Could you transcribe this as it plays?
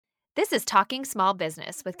This is Talking Small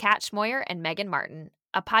Business with Kat Schmoyer and Megan Martin,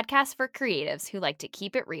 a podcast for creatives who like to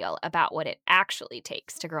keep it real about what it actually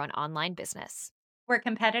takes to grow an online business. We're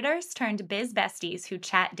competitors turned biz besties who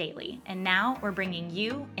chat daily, and now we're bringing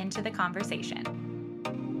you into the conversation.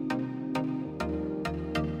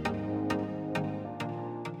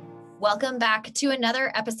 Welcome back to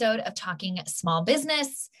another episode of Talking Small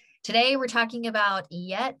Business. Today, we're talking about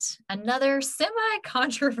yet another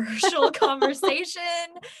semi-controversial conversation,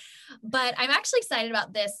 but I'm actually excited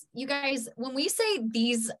about this. You guys, when we say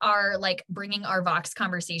these are like bringing our Vox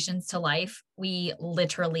conversations to life, we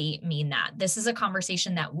literally mean that. This is a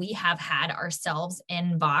conversation that we have had ourselves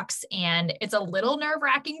in Vox, and it's a little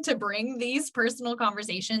nerve-wracking to bring these personal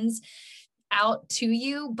conversations out to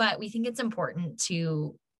you, but we think it's important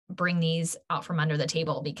to bring these out from under the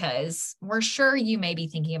table because we're sure you may be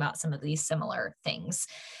thinking about some of these similar things.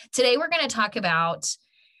 Today, we're going to talk about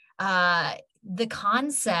the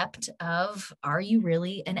concept of, are you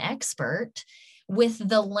really an expert, with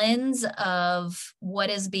the lens of what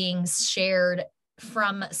is being shared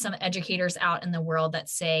from some educators out in the world that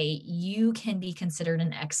say you can be considered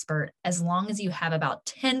an expert as long as you have about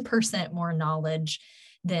 10% more knowledge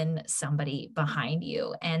than somebody behind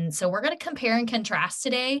you. And so we're going to compare and contrast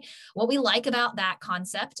today what we like about that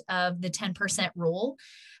concept of the 10% rule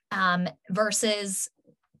versus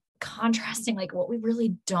contrasting like what we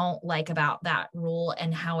really don't like about that rule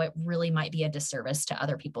and how it really might be a disservice to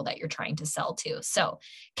other people that you're trying to sell to. So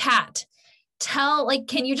Kat,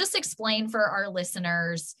 can you just explain for our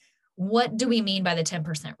listeners, what do we mean by the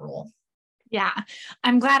 10% rule? Yeah,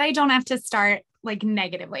 I'm glad I don't have to start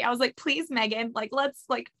negatively. I was like, please, Megan, let's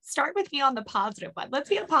start with me on the positive one. Let's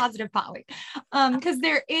be a positive Polly. Because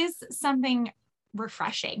there is something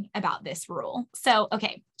refreshing about this rule. So,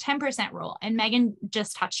 okay, 10% rule. And Megan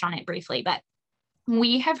just touched on it briefly, but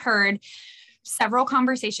we have heard several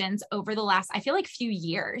conversations over the last, I feel like, few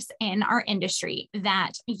years in our industry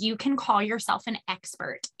that you can call yourself an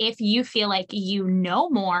expert if you feel like you know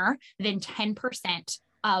more than 10%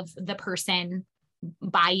 of the person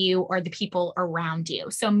by you or the people around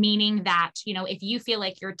you. So meaning that, if you feel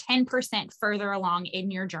like you're 10% further along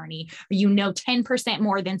in your journey, or 10%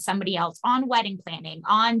 more than somebody else on wedding planning,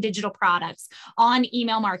 on digital products, on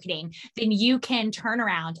email marketing, then you can turn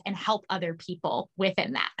around and help other people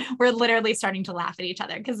within that. We're literally starting to laugh at each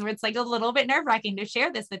other because it's like a little bit nerve-wracking to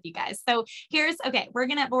share this with you guys. So we're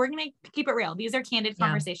going to keep it real. These are candid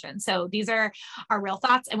conversations. So these are our real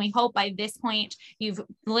thoughts. And we hope by this point you've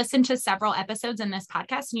listened to several episodes in this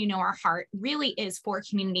podcast and our heart really is for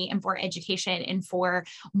community and for education and for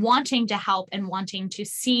wanting to help and wanting to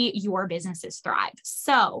see your businesses thrive.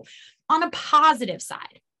 So on a positive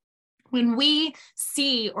side, when we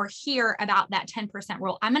see or hear about that 10%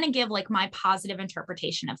 rule, I'm going to give my positive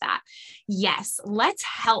interpretation of that. Yes, let's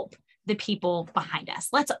help the people behind us.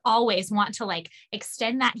 Let's always want to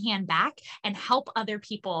extend that hand back and help other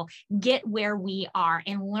people get where we are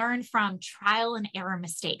and learn from trial and error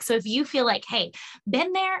mistakes. So if you feel like, hey,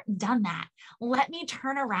 been there, done that, let me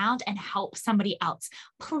turn around and help somebody else,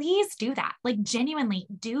 please do that. Genuinely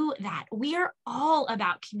do that. We are all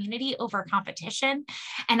about community over competition.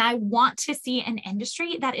 And I want to see an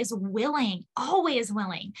industry that is willing, always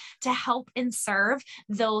willing to help and serve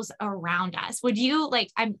those around us. Would you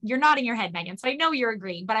you're nodding your head, Megan, so I know you're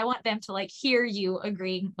agreeing, but I want them to hear you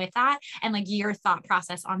agreeing with that and your thought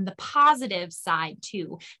process on the positive side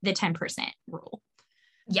to the 10% rule.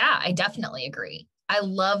 Yeah, I definitely agree. I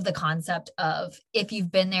love the concept of, if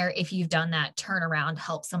you've been there, if you've done that, turn around,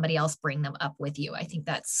 help somebody else, bring them up with you. I think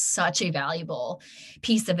that's such a valuable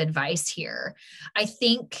piece of advice here. I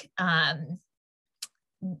think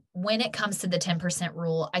when it comes to the 10%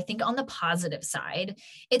 rule, I think on the positive side,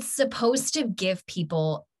 it's supposed to give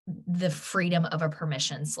people the freedom of a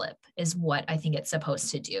permission slip is what I think it's supposed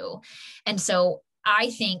to do. And so I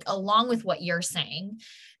think, along with what you're saying,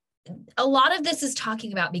 a lot of this is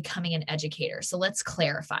talking about becoming an educator. So let's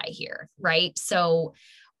clarify here, right? So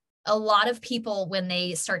a lot of people, when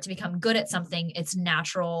they start to become good at something, it's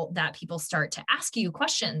natural that people start to ask you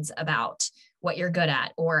questions about what you're good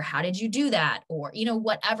at, or how did you do that? Or,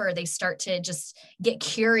 whatever, they start to just get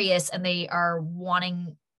curious and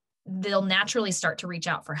they'll naturally start to reach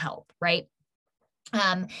out for help, right?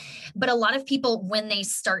 But a lot of people, when they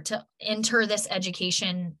start to enter this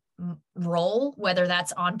education role, whether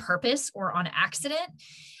that's on purpose or on accident,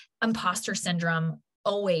 imposter syndrome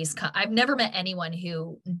always I've never met anyone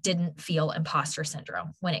who didn't feel imposter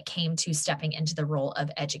syndrome when it came to stepping into the role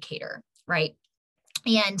of educator, right?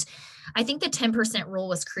 And I think the 10% rule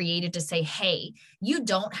was created to say, hey, you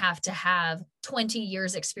don't have to have 20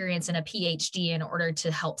 years experience and a PhD in order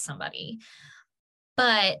to help somebody.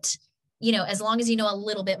 But as long as you know a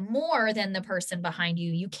little bit more than the person behind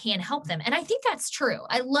you, you can help them. And I think that's true.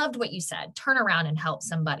 I loved what you said, turn around and help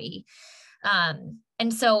somebody.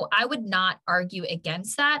 And so I would not argue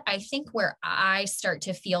against that. I think where I start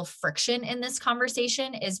to feel friction in this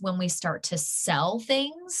conversation is when we start to sell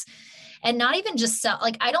things. And not even just sell,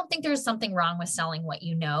 like, I don't think there's something wrong with selling what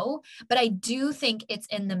you know, but I do think it's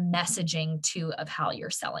in the messaging too of how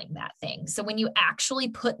you're selling that thing. So when you actually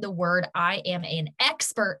put the word, I am an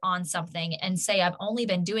expert on something and say, I've only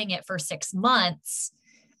been doing it for 6 months,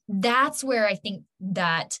 that's where I think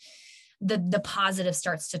that the positive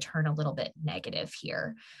starts to turn a little bit negative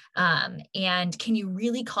here. And can you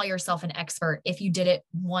really call yourself an expert if you did it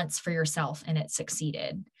once for yourself and it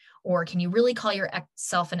succeeded? Or can you really call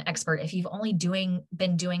yourself an expert if you've only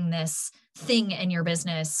been doing this thing in your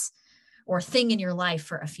business or thing in your life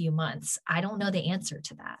for a few months? I don't know the answer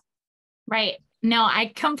to that. Right. No,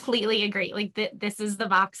 I completely agree. Like this is the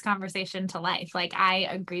Vox conversation to life. Like I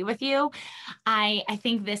agree with you. I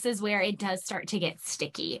think this is where it does start to get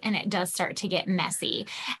sticky and it does start to get messy.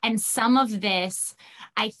 And some of this,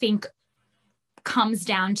 I think, comes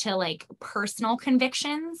down to like personal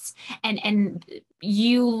convictions and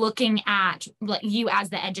you looking at like you as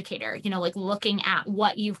the educator, like looking at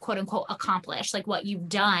what you've quote unquote accomplished, like what you've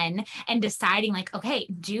done and deciding like, okay,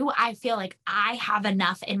 do I feel like I have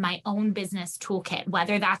enough in my own business toolkit,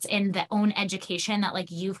 whether that's in the own education that like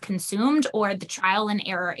you've consumed or the trial and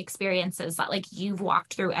error experiences that like you've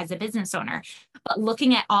walked through as a business owner. But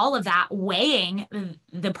looking at all of that, weighing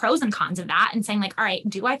the pros and cons of that and saying like, all right,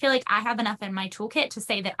 do I feel like I have enough in my toolkit to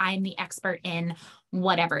say that I'm the expert in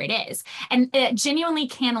whatever it is? And it genuinely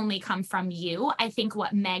can only come from you. I think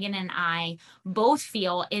what Megan and I both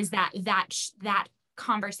feel is that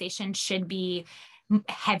conversation should be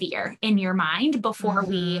heavier in your mind before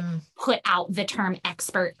we put out the term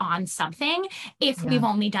expert on something if we've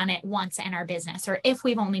only done it once in our business or if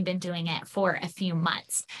we've only been doing it for a few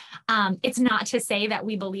months. It's not to say that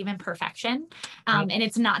we believe in perfection. And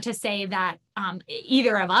it's not to say that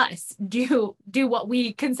either of us do what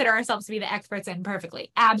we consider ourselves to be the experts in perfectly.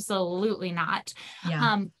 Absolutely not.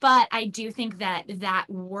 But I do think that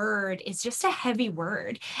word is just a heavy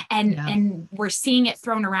word and we're seeing it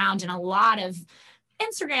thrown around in a lot of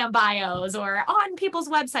Instagram bios or on people's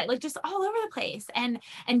website, like just all over the place. And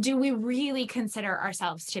do we really consider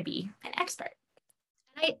ourselves to be an expert?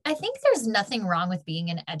 I think there's nothing wrong with being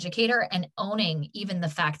an educator and owning even the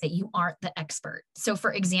fact that you aren't the expert. So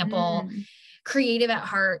for example, Creative at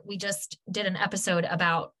Heart, we just did an episode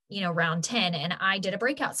about, round 10, and I did a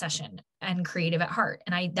breakout session and Creative at Heart.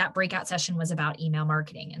 And that breakout session was about email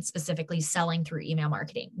marketing and specifically selling through email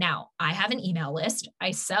marketing. Now I have an email list.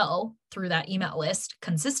 I sell through that email list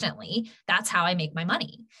consistently. That's how I make my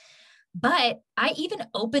money. But I even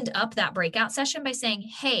opened up that breakout session by saying,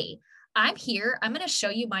 hey, I'm here. I'm going to show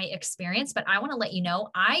you my experience, but I want to let you know,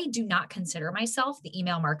 I do not consider myself the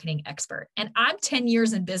email marketing expert. And I'm 10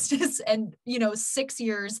 years in business and, 6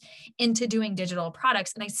 years into doing digital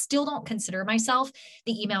products. And I still don't consider myself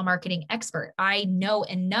the email marketing expert. I know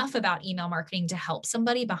enough about email marketing to help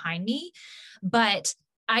somebody behind me, but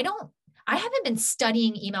I haven't been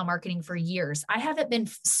studying email marketing for years. I haven't been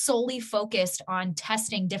solely focused on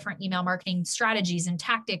testing different email marketing strategies and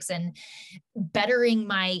tactics and bettering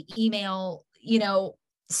my email,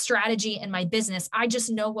 strategy in my business. I just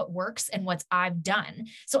know what works and what I've done.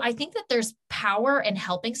 So I think that there's power in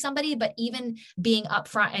helping somebody, but even being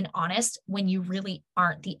upfront and honest when you really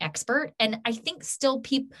aren't the expert. And I think still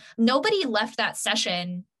nobody left that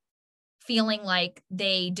session feeling like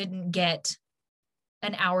they didn't get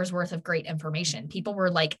an hour's worth of great information. People were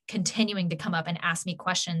like continuing to come up and ask me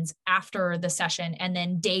questions after the session and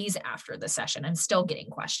then days after the session. I'm still getting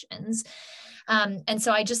questions. And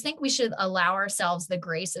so I just think we should allow ourselves the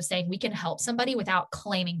grace of saying we can help somebody without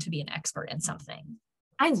claiming to be an expert in something.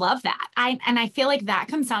 I love that. I feel like that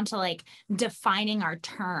comes down to like defining our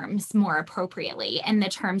terms more appropriately and the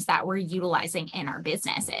terms that we're utilizing in our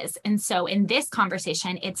businesses. And so in this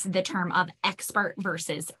conversation, it's the term of expert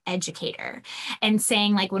versus educator, and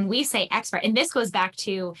saying like, when we say expert, and this goes back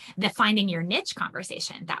to the finding your niche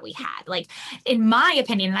conversation that we had, like, in my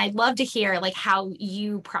opinion, and I'd love to hear like how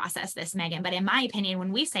you process this, Megan, but in my opinion,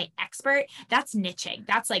 when we say expert, that's niching.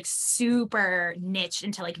 That's like super niche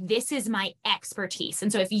into like, this is my expertise. And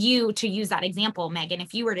And so if you, to use that example, Megan,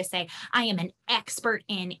 if you were to say, I am an expert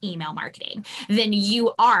in email marketing, then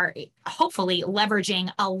you are hopefully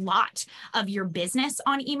leveraging a lot of your business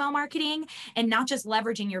on email marketing, and not just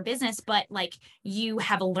leveraging your business, but like you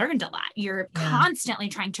have learned a lot. You're constantly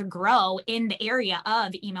trying to grow in the area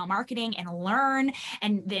of email marketing and learn,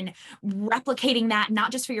 and then replicating that,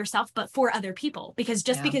 not just for yourself, but for other people, because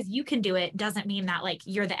just because you can do it doesn't mean that like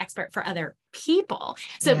you're the expert for other people.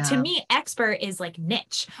 So to me, expert is like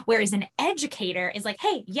niche, whereas an educator is like,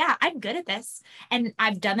 hey, yeah, I'm good at this. And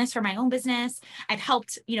I've done this for my own business. I've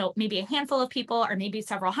helped, maybe a handful of people, or maybe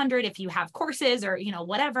several hundred if you have courses or,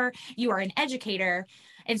 whatever. You are an educator.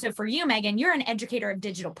 And so for you, Megan, you're an educator of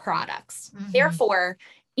digital products. Therefore,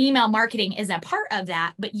 email marketing is a part of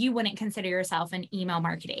that, but you wouldn't consider yourself an email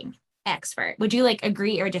marketing expert. Would you like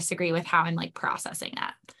agree or disagree with how I'm like processing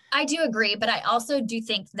that? I do agree, but I also do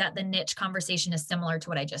think that the niche conversation is similar to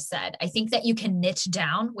what I just said. I think that you can niche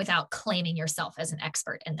down without claiming yourself as an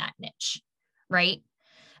expert in that niche, right?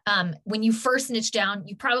 When you first niche down,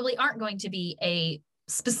 you probably aren't going to be a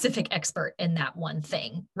specific expert in that one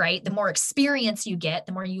thing, right? The more experience you get,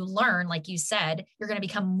 the more you learn, like you said, you're going to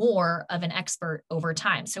become more of an expert over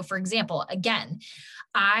time. So for example, again,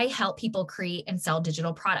 I help people create and sell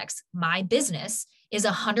digital products. My business is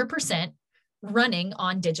 100% running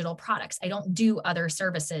on digital products. I don't do other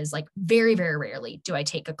services. Like very, very rarely do I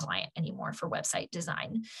take a client anymore for website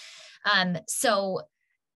design. So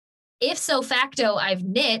if so facto, I've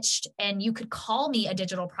niched, and you could call me a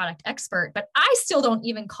digital product expert, but I still don't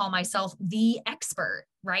even call myself the expert,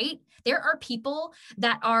 right? There are people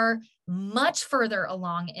that are much further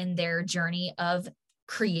along in their journey of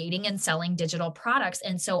creating and selling digital products.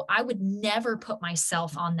 And so I would never put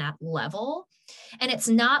myself on that level. And it's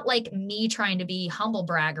not like me trying to be humble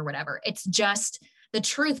brag or whatever. It's just the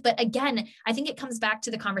truth. But again, I think it comes back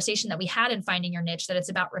to the conversation that we had in finding your niche, that it's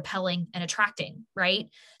about repelling and attracting, right?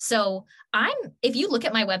 So if you look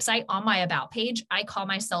at my website on my about page, I call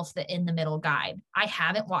myself the in the middle guide. I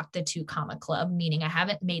haven't walked the 2 comma club, meaning I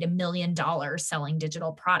haven't made $1 million selling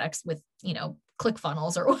digital products with,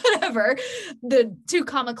 ClickFunnels or whatever the 2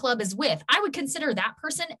 comma club is with. I would consider that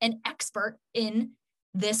person an expert in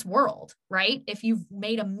this world, right? If you've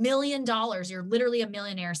made $1 million, you're literally a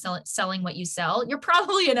millionaire selling what you sell. You're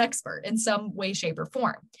probably an expert in some way, shape, or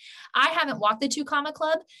form. I haven't walked the 2 comma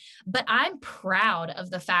club, but I'm proud of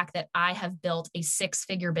the fact that I have built a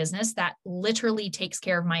 6-figure business that literally takes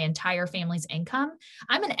care of my entire family's income.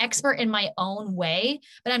 I'm an expert in my own way,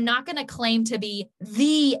 but I'm not going to claim to be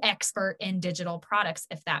the expert in digital products,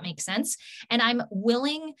 if that makes sense. And I'm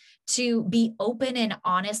willing to be open and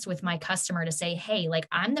honest with my customer to say, hey, like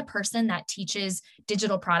I'm the person that teaches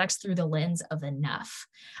digital products through the lens of enough.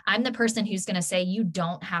 I'm the person who's going to say, you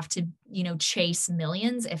don't have to, chase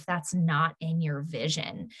millions if that's not in your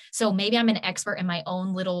vision. So maybe I'm an expert in my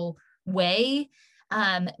own little way.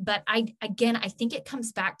 But I think it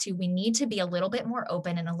comes back to, we need to be a little bit more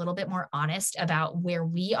open and a little bit more honest about where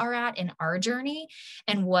we are at in our journey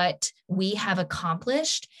and what we have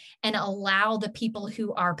accomplished, and allow the people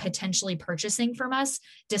who are potentially purchasing from us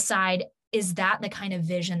decide, is that the kind of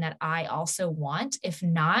vision that I also want? If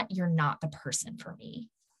not, you're not the person for me.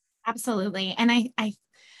 Absolutely. And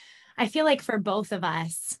I feel like for both of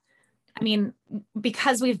us, I mean,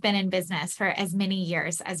 because we've been in business for as many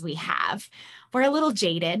years as we have, we're a little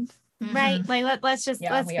jaded, right? Like, let's be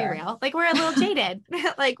real. Like, we're a little jaded.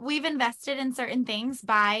 Like, we've invested in certain things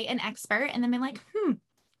by an expert and then been like,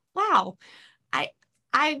 wow,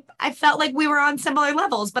 I felt like we were on similar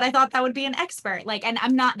levels, but I thought that would be an expert. Like, and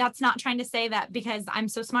that's not trying to say that because I'm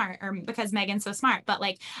so smart or because Megan's so smart, but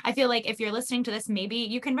like, I feel like if you're listening to this, maybe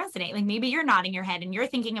you can resonate. Like maybe you're nodding your head and you're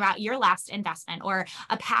thinking about your last investment or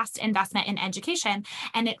a past investment in education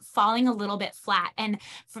and it falling a little bit flat. And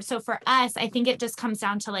so for us, I think it just comes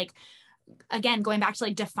down to like, again, going back to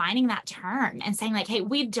like defining that term and saying like, hey,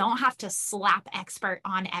 we don't have to slap expert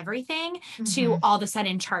on everything to all of a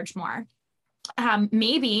sudden charge more.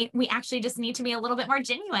 Maybe we actually just need to be a little bit more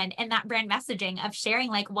genuine in that brand messaging of sharing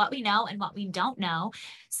like what we know and what we don't know,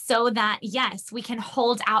 so that yes, we can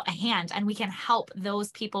hold out a hand and we can help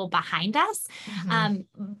those people behind us.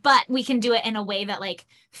 But we can do it in a way that like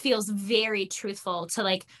feels very truthful to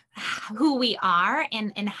like who we are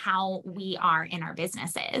and how we are in our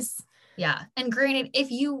businesses. Yeah. And granted, if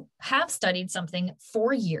you have studied something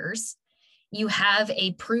for years you have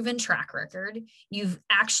a proven track record, you've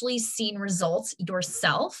actually seen results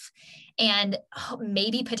yourself, and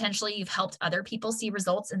maybe potentially you've helped other people see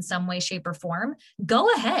results in some way, shape, or form,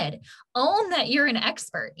 go ahead, own that you're an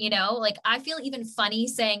expert. Like I feel even funny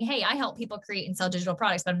saying, hey, I help people create and sell digital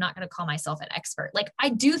products, but I'm not going to call myself an expert. Like I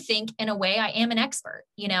do think in a way I am an expert,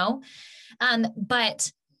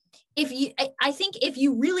 but I think if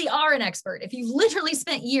you really are an expert, if you've literally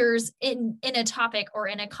spent years in a topic or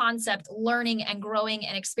in a concept, learning and growing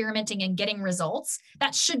and experimenting and getting results,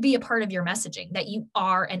 that should be a part of your messaging, that you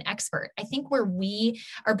are an expert. I think where we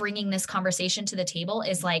are bringing this conversation to the table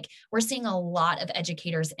is like, we're seeing a lot of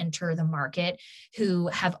educators enter the market who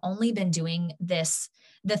have only been doing this,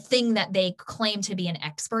 the thing that they claim to be an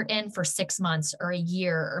expert in, for 6 months or a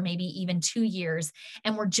year, or maybe even 2 years.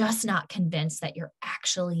 And we're just not convinced that you're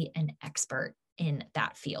actually an expert in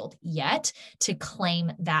that field yet to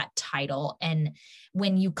claim that title. And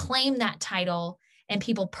when you claim that title and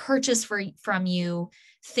people purchase from you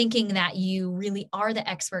thinking that you really are the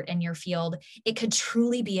expert in your field, it could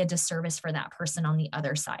truly be a disservice for that person on the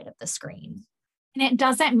other side of the screen. And it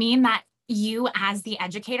doesn't mean that you as the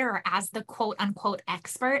educator or as the quote unquote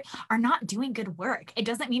expert are not doing good work. It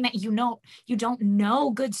doesn't mean that you don't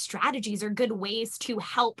know good strategies or good ways to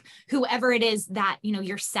help whoever it is that,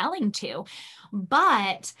 you're selling to.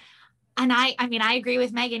 But I mean, I agree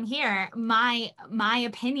with Megan here. My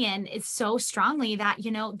opinion is so strongly that,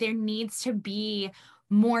 there needs to be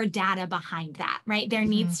more data behind that, right? There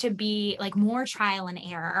needs to be like more trial and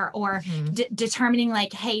error, or determining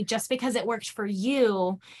like, hey, just because it worked for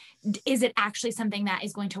you, is it actually something that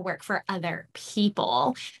is going to work for other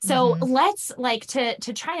people? So let's like to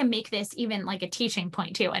try to make this even like a teaching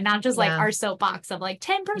point too, and not just like our soapbox of like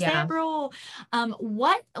 10% rule.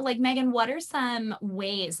 Megan, what are some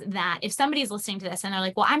ways that if somebody's listening to this and they're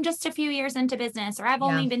like, well, I'm just a few years into business, or I've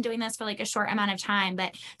only been doing this for like a short amount of time,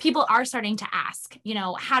 but people are starting to ask,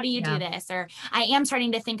 how do you do this? Or I am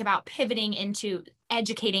starting to think about pivoting into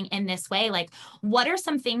educating in this way. Like, what are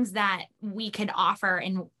some things that we could offer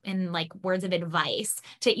in like words of advice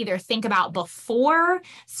to either think about before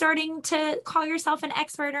starting to call yourself an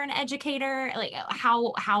expert or an educator? Like,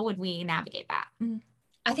 how would we navigate that?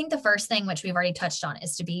 I think the first thing, which we've already touched on,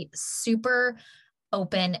 is to be super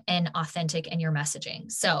open and authentic in your messaging.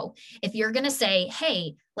 So if you're going to say,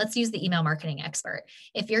 hey, let's use the email marketing expert.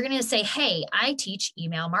 If you're going to say, hey, I teach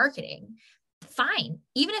email marketing, fine.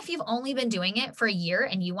 Even if you've only been doing it for a year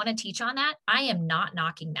and you want to teach on that, I am not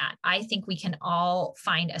knocking that. I think we can all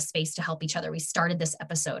find a space to help each other. We started this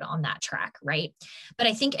episode on that track, right? But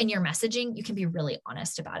I think in your messaging, you can be really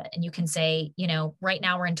honest about it. And you can say, right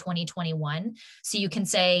now we're in 2021. So you can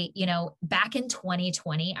say, back in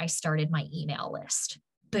 2020, I started my email list.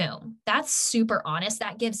 Boom. That's super honest.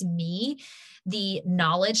 That gives me the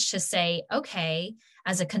knowledge to say, okay,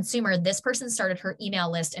 as a consumer, this person started her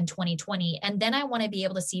email list in 2020. And then I want to be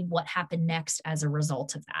able to see what happened next as a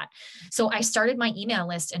result of that. So I started my email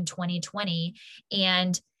list in 2020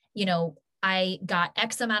 and, I got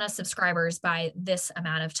X amount of subscribers by this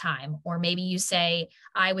amount of time. Or maybe you say,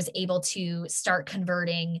 I was able to start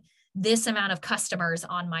converting this amount of customers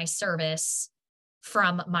on my service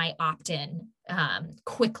from my opt-in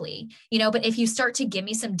quickly, but if you start to give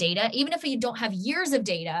me some data, even if you don't have years of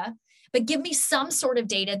data, but give me some sort of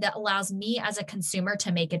data that allows me as a consumer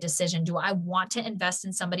to make a decision. Do I want to invest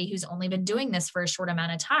in somebody who's only been doing this for a short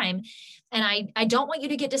amount of time? And I don't want you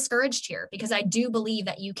to get discouraged here, because I do believe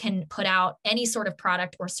that you can put out any sort of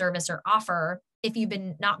product or service or offer if you've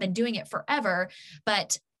not been doing it forever,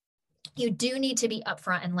 but you do need to be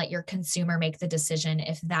upfront and let your consumer make the decision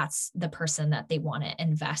if that's the person that they want to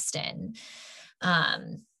invest in.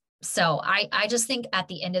 So I just think at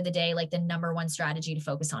the end of the day, like the number one strategy to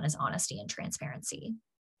focus on is honesty and transparency.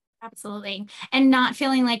 Absolutely. And not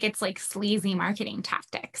feeling like it's like sleazy marketing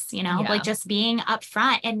tactics, like just being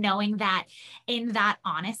upfront and knowing that in that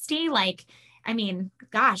honesty, like, I mean,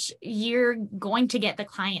 gosh, you're going to get the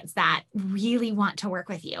clients that really want to work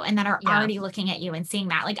with you and that are already looking at you and seeing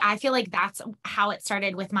that. Like, I feel like that's how it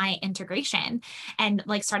started with my integration and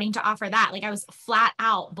like starting to offer that. Like I was flat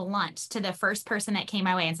out blunt to the first person that came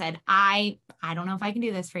my way and said, I don't know if I can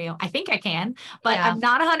do this for you. I think I can, but I'm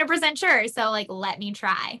not 100% sure. So like, let me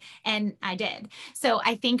try. And I did. So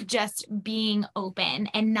I think just being open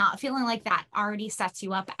and not feeling like that already sets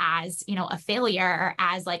you up as, a failure, or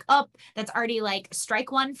as like, oh, that's already like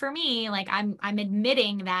strike one for me. Like I'm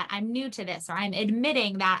admitting that I'm new to this, or I'm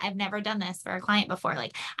admitting that I've never done this for a client before.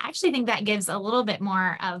 Like I actually think that gives a little bit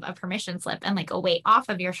more of a permission slip and like a weight off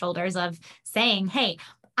of your shoulders of saying, hey,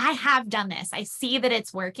 I have done this. I see that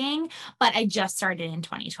it's working, but I just started in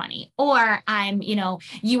 2020. Or I'm,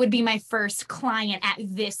 you would be my first client at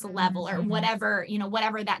this level, or whatever,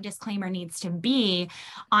 whatever that disclaimer needs to be.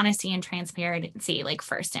 Honesty and transparency, like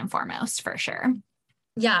first and foremost, for sure.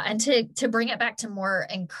 Yeah. And to bring it back to more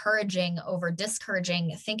encouraging over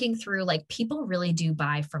discouraging, thinking through, like, people really do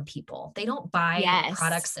buy from people. They don't buy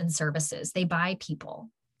products and services. They buy people.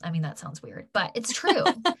 I mean, that sounds weird, but it's true.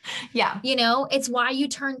 Yeah. It's why you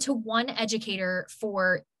turn to one educator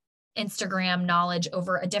for Instagram knowledge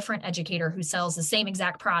over a different educator who sells the same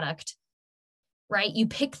exact product, right? You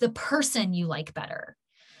pick the person you like better,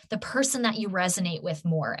 the person that you resonate with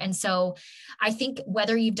more. And so I think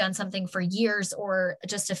whether you've done something for years or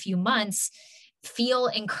just a few months, feel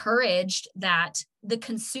encouraged that the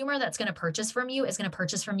consumer that's going to purchase from you is going to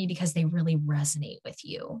purchase from you because they really resonate with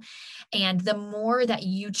you. And the more that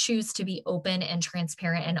you choose to be open and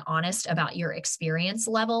transparent and honest about your experience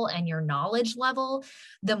level and your knowledge level,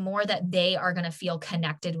 the more that they are going to feel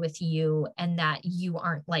connected with you and that you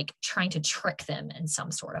aren't like trying to trick them in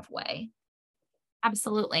some sort of way.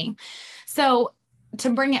 Absolutely. So to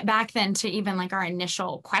bring it back then to even like our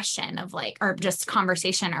initial question of like, or just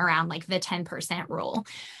conversation around like the 10% rule,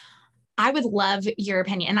 I would love your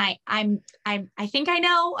opinion. And I think I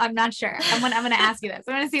know, I'm not sure. I'm going to ask you this.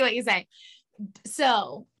 I'm going to see what you say.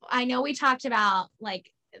 So I know we talked about like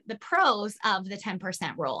the pros of the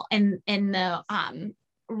 10% rule in the,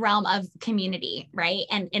 realm of community, right?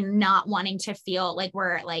 And not wanting to feel like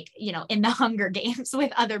we're like, in the Hunger Games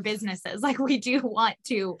with other businesses. Like we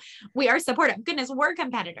are supportive. Goodness, we're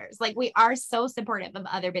competitors. Like we are so supportive of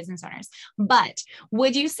other business owners. But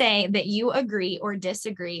would you say that you agree or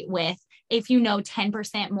disagree with, if you know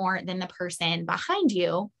 10% more than the person behind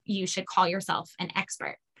you, you should call yourself an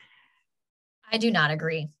expert? I do not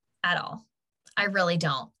agree at all. I really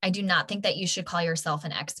don't. I do not think that you should call yourself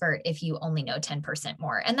an expert if you only know 10%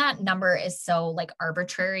 more. And that number is so like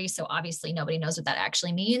arbitrary. So obviously nobody knows what that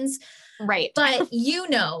actually means. Right. But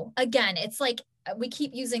again, it's like we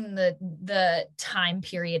keep using the time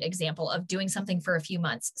period example of doing something for a few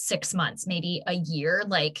months, 6 months, maybe a year.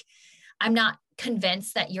 Like, I'm not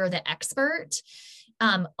convinced that you're the expert.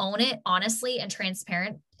 Own it honestly and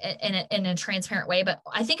transparent in a transparent way. But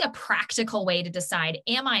I think a practical way to decide,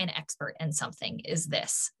 am I an expert in something, is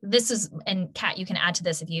this is, and Kat, you can add to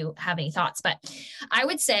this if you have any thoughts, but I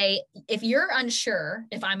would say if you're unsure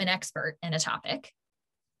if I'm an expert in a topic,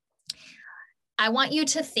 I want you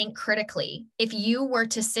to think critically. If you were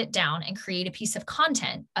to sit down and create a piece of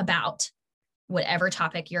content about whatever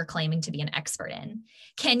topic you're claiming to be an expert in,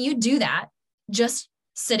 can you do that just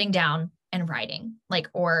sitting down and writing,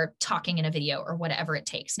 or talking in a video or whatever it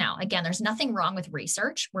takes? Now, again, there's nothing wrong with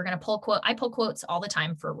research. We're going to I pull quotes all the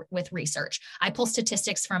time with research. I pull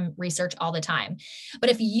statistics from research all the time.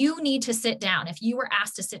 But if you need to sit down, if you were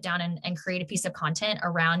asked to sit down and create a piece of content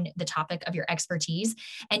around the topic of your expertise,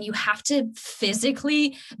 and you have to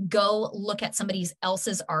physically go look at somebody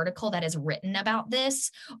else's article that is written about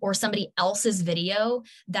this, or somebody else's video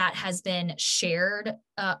that has been shared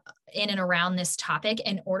in and around this topic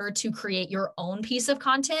in order to create your own piece of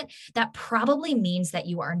content, that probably means that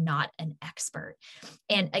you are not an expert.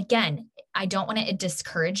 And again, I don't want to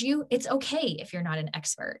discourage you. It's okay if you're not an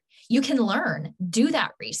expert. You can learn, do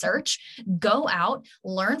that research, go out,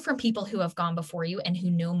 learn from people who have gone before you and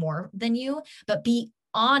who know more than you, but be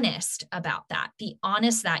honest about that. Be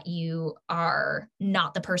honest that you are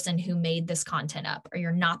not the person who made this content up, or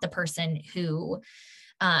you're not the person who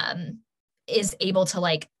is able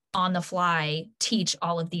to on the fly teach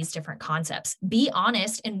all of these different concepts. Be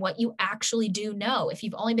honest in what you actually do know. If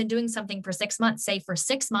you've only been doing something for 6 months, say for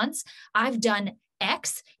 6 months, I've done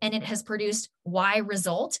X and it has produced Y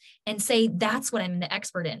result, and say that's what I'm the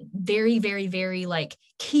expert in. Very, very, very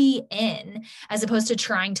key in, as opposed to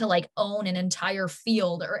trying to own an entire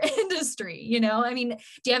field or industry, I mean,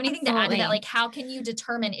 do you have anything Absolutely. to add to that? How can you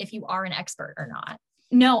determine if you are an expert or not?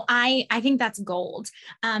 No, I think that's gold.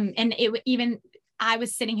 And I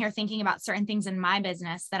was sitting here thinking about certain things in my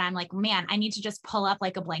business that I'm like, man, I need to just pull up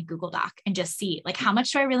a blank Google Doc and just see how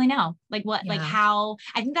much do I really know? How,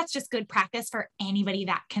 I think that's just good practice for anybody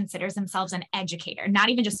that considers themselves an educator, not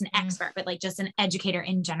even just an expert, but just an educator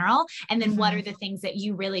in general. And then what are the things that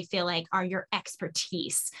you really feel like are your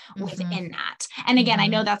expertise within that? And again, I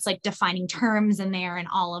know that's defining terms in there and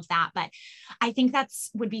all of that, but I think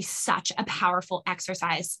would be such a powerful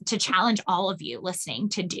exercise to challenge all of you listening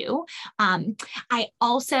to do. I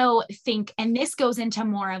also think, and this goes into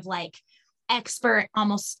more of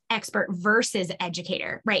almost expert versus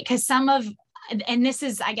educator, right? Because and this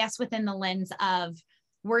is, I guess, within the lens of,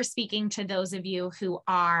 we're speaking to those of you who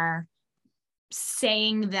are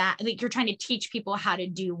saying that like you're trying to teach people how to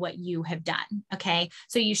do what you have done. Okay.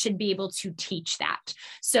 So you should be able to teach that.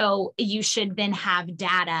 So you should then have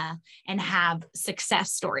data and have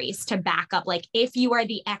success stories to back up. Like if you are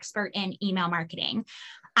the expert in email marketing,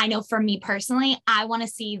 I know for me personally, I want to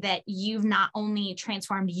see that you've not only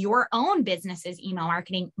transformed your own business's email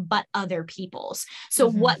marketing, but other people's. So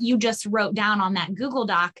what you just wrote down on that Google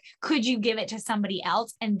Doc, could you give it to somebody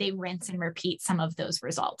else and they rinse and repeat some of those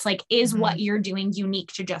results? Like, is what you're doing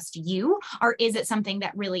unique to just you, or is it something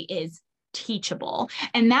that really is teachable?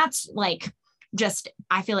 And that's like, just,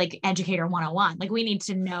 I feel like educator 101, like we need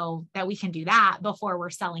to know that we can do that before we're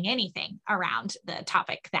selling anything around the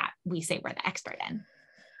topic that we say we're the expert in.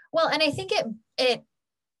 Well, and I think it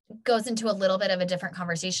goes into a little bit of a different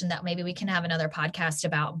conversation that maybe we can have another podcast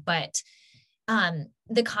about, but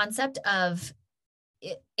the concept of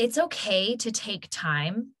it's okay to take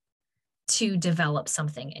time to develop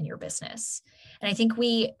something in your business. And I think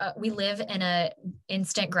we live in a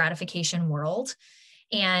instant gratification world.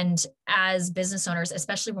 And as business owners,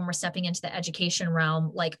 especially when we're stepping into the education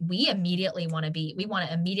realm, like we want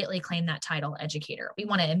to immediately claim that title educator. We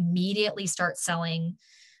want to immediately start selling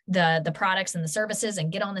the products and the services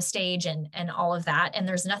and get on the stage and all of that. And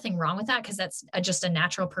there's nothing wrong with that because that's just a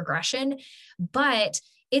natural progression. But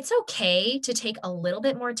it's okay to take a little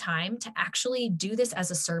bit more time to actually do this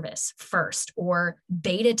as a service first, or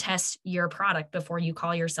beta test your product before you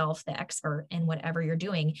call yourself the expert in whatever you're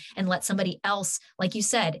doing, and let somebody else, like you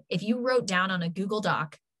said, if you wrote down on a Google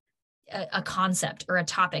Doc a concept or a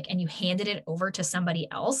topic and you handed it over to somebody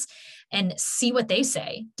else and see what they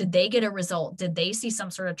say. Did they get a result? Did they see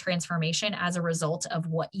some sort of transformation as a result of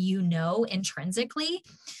what you know intrinsically?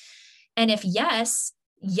 And if yes,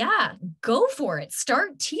 yeah, go for it.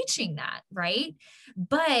 Start teaching that, right?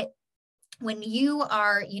 But when you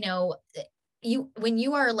are, when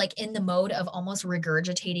you are like in the mode of almost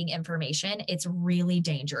regurgitating information, it's really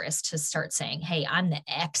dangerous to start saying, hey, I'm the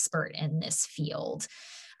expert in this field.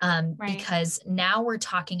 Right. Because now we're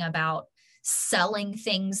talking about selling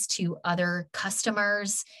things to other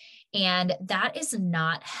customers, and that is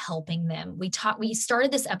not helping them. We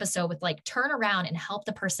started this episode with like, turn around and help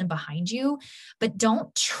the person behind you, but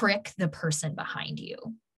don't trick the person behind you.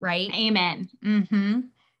 Right. Amen. Mm-hmm.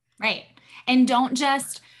 Right. And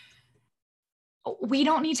we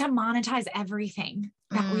don't need to monetize everything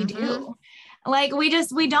that we do. Like we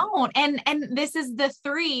don't. And this is the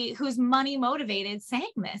three who's money motivated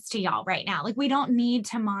saying this to y'all right now. Like we don't need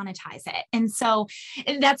to monetize it. And so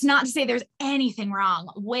that's not to say there's anything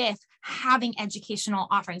wrong with having educational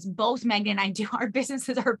offerings. Both Megan and I do. Our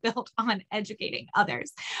businesses are built on educating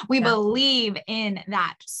others. We believe in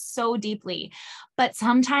that so deeply, but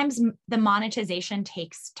sometimes the monetization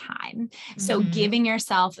takes time. So giving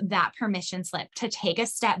yourself that permission slip to take a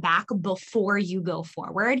step back before you go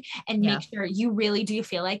forward and make sure you really do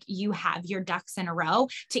feel like you have your ducks in a row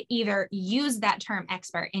to either use that term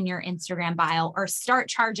expert in your Instagram bio or start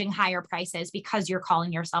charging higher prices because you're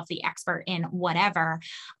calling yourself the expert in whatever.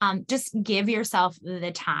 Just give yourself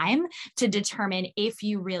the time to determine if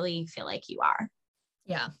you really feel like you are.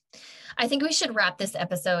 Yeah. I think we should wrap this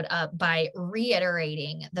episode up by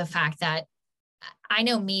reiterating the fact that I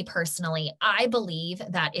know me personally, I believe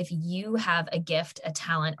that if you have a gift, a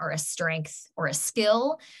talent, or a strength or a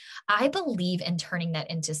skill, I believe in turning that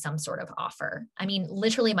into some sort of offer. I mean,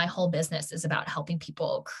 literally my whole business is about helping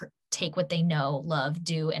people take what they know, love,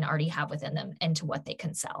 do, and already have within them into what they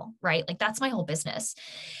can sell, right? Like that's my whole business.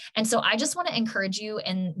 And so I just want to encourage you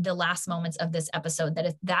in the last moments of this episode that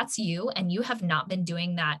if that's you and you have not been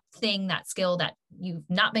doing that thing, that skill, that you've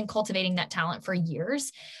not been cultivating that talent for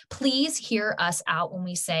years, please hear us out when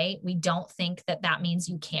we say we don't think that that means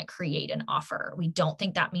you can't create an offer. We don't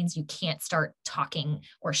think that means you can't start talking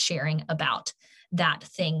or sharing about that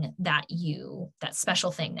thing that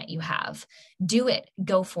special thing that you have. Do it,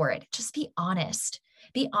 go for it. Just be honest.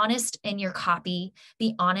 Be honest in your copy,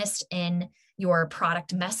 be honest in your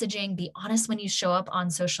product messaging, be honest when you show up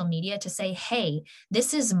on social media to say, hey,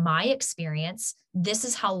 this is my experience. This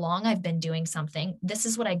is how long I've been doing something. This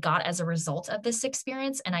is what I got as a result of this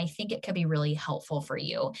experience. And I think it could be really helpful for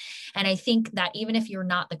you. And I think that even if you're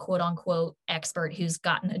not the quote unquote expert who's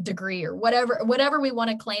gotten a degree or whatever we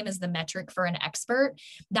want to claim as the metric for an expert,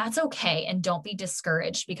 that's okay. And don't be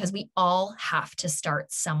discouraged because we all have to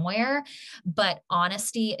start somewhere, but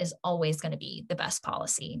honesty is always going to be the best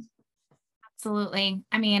policy. Absolutely.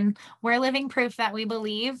 I mean, we're living proof that we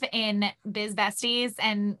believe in biz besties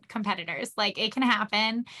and competitors. Like it can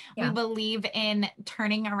happen. We Yeah. believe in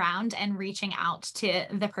turning around and reaching out to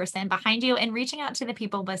the person behind you and reaching out to the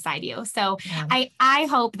people beside you. So Yeah. I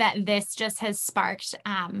hope that this just has sparked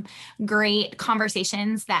great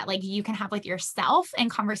conversations that like you can have with yourself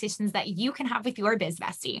and conversations that you can have with your biz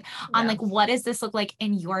bestie on like, what does this look like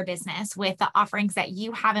in your business with the offerings that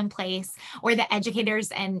you have in place or the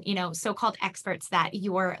educators and, you know, so-called experts that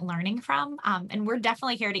you're learning from. And we're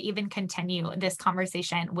definitely here to even continue this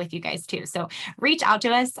conversation with you guys too. So reach out to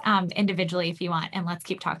us individually if you want, and let's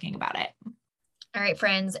keep talking about it. All right,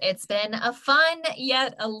 friends, it's been a fun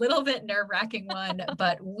yet a little bit nerve-wracking one,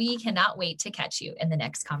 but we cannot wait to catch you in the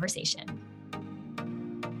next conversation.